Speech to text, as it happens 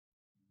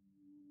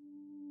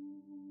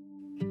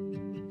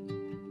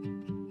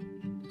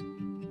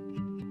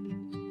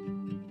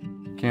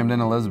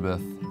Camden,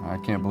 Elizabeth, I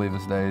can't believe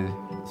this day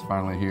is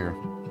finally here.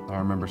 I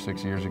remember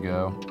 6 years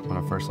ago when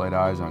I first laid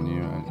eyes on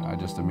you, I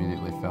just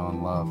immediately fell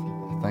in love.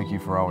 Thank you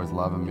for always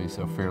loving me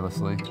so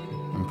fearlessly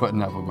and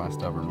putting up with my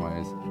stubborn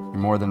ways.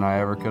 You're more than I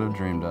ever could have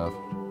dreamed of,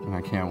 and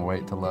I can't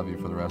wait to love you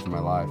for the rest of my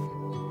life.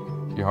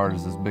 Your heart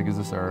is as big as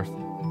this earth,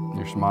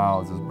 your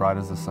smile is as bright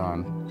as the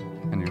sun,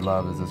 and your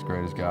love is as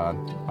great as God.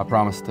 I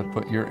promise to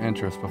put your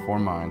interests before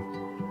mine,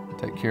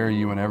 take care of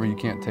you whenever you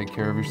can't take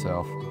care of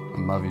yourself,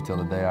 and love you till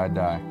the day I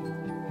die.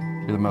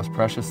 You're the most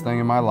precious thing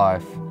in my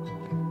life,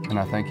 and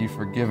I thank you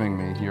for giving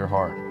me your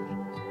heart.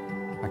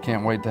 I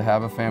can't wait to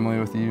have a family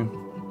with you,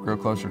 grow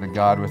closer to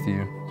God with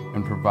you,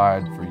 and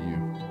provide for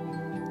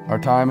you. Our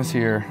time is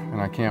here,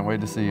 and I can't wait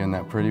to see you in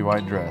that pretty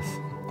white dress.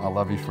 I'll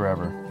love you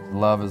forever.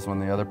 Love is when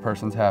the other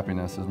person's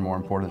happiness is more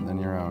important than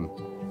your own,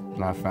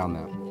 and I've found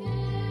that.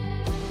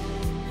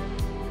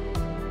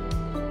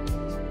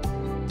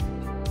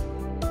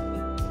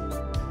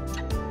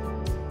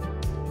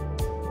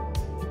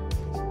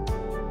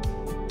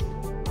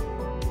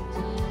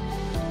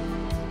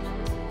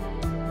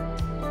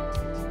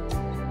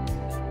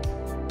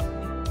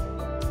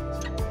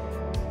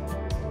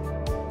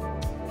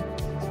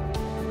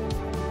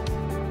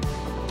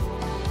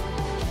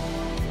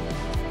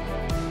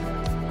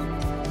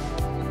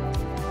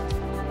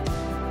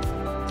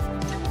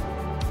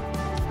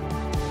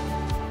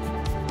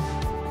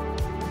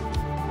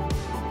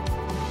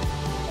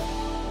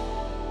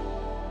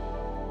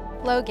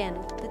 Logan,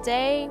 the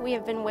day we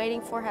have been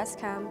waiting for has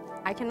come.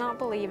 I cannot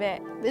believe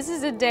it. This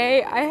is a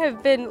day I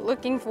have been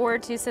looking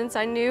forward to since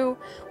I knew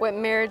what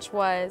marriage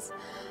was.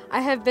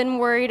 I have been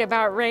worried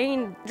about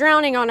rain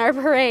drowning on our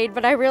parade,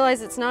 but I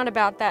realize it's not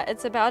about that.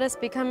 It's about us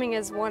becoming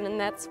as one, and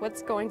that's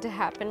what's going to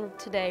happen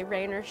today,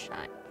 rain or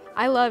shine.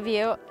 I love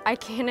you. I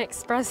can't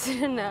express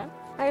it enough.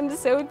 I'm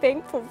so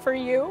thankful for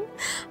you.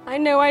 I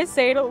know I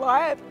say it a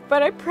lot,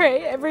 but I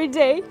pray every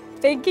day,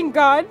 thanking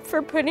God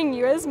for putting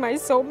you as my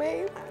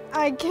soulmate.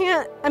 I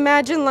can't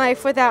imagine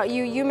life without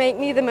you. You make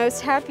me the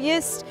most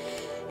happiest,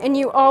 and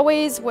you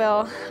always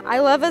will. I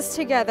love us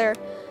together.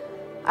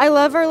 I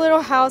love our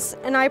little house,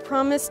 and I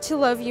promise to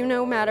love you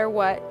no matter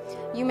what.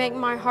 You make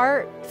my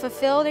heart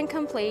fulfilled and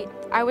complete.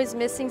 I was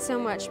missing so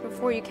much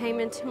before you came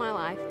into my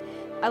life.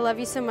 I love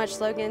you so much,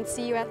 Logan.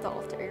 See you at the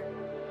altar.